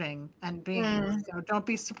floating and being. So don't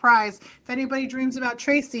be surprised if anybody dreams about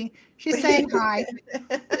Tracy. She's saying hi.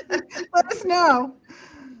 Let us know.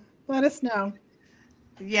 Let us know.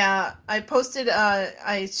 Yeah, I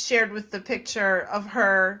shared with the picture of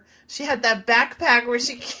her. She had that backpack where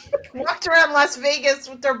she walked around Las Vegas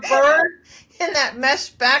with her bird in that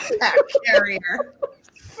mesh backpack carrier.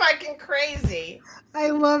 Fucking crazy. I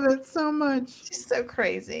love it so much. She's so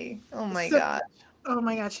crazy. Oh my God. Oh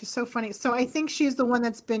my God, she's so funny. So I think she's the one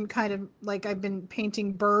that's been kind of like, I've been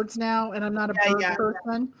painting birds now, and I'm not a bird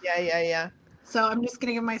person. Yeah. So I'm just going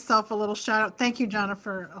to give myself a little shout out. Thank you, Jonna,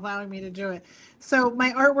 for allowing me to do it. So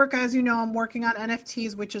my artwork, as you know, I'm working on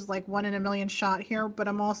NFTs, which is like 1 in a million shot here, but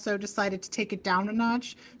I'm also decided to take it down a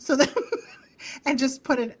notch so that and just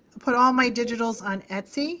put all my digitals on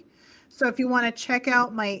Etsy. So if you want to check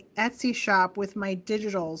out my Etsy shop with my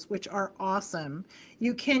digitals, which are awesome,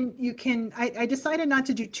 you can, I decided not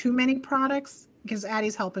to do too many products because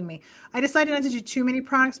Addie's helping me. I decided not to do too many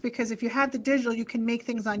products because if you have the digital, you can make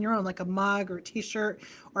things on your own, like a mug or a t-shirt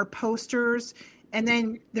or posters. And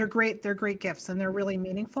then they're great gifts and they're really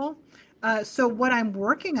meaningful. So what I'm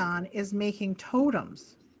working on is making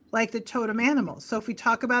totems, like the totem animals. So if we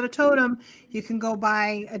talk about a totem, you can go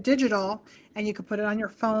buy a digital and you can put it on your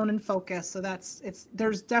phone and focus. So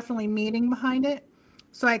there's definitely meaning behind it.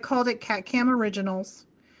 So I called it Cat Cam Originals.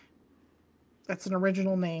 That's an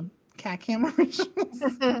original name, Cat Cam Originals.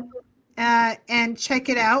 And check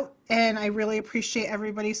it out. And I really appreciate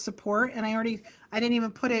everybody's support. And I didn't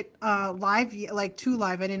even put it live, like too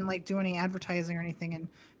live. I didn't do any advertising or anything. And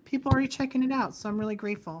people are already checking it out. So I'm really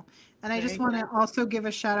grateful. And I just want to also give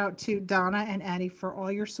a shout out to Donna and Addie for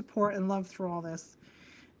all your support and love through all this.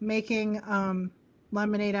 Making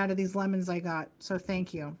lemonade out of these lemons I got. So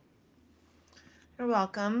thank you. You're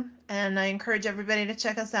welcome. And I encourage everybody to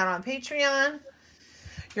check us out on Patreon.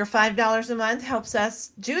 Your $5 a month helps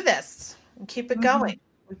us do this and keep it going.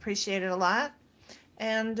 We appreciate it a lot.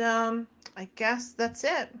 And I guess that's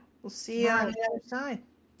it. We'll see you on the other side.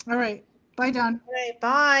 All right. Bye, Don. All right.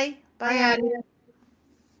 Bye. Bye, Addie.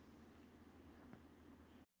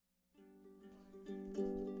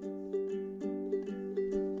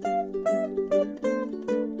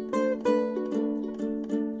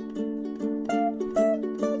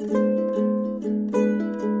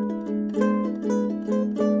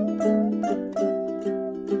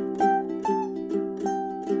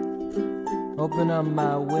 Open up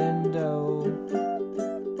my window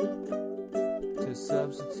to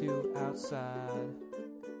substitute outside.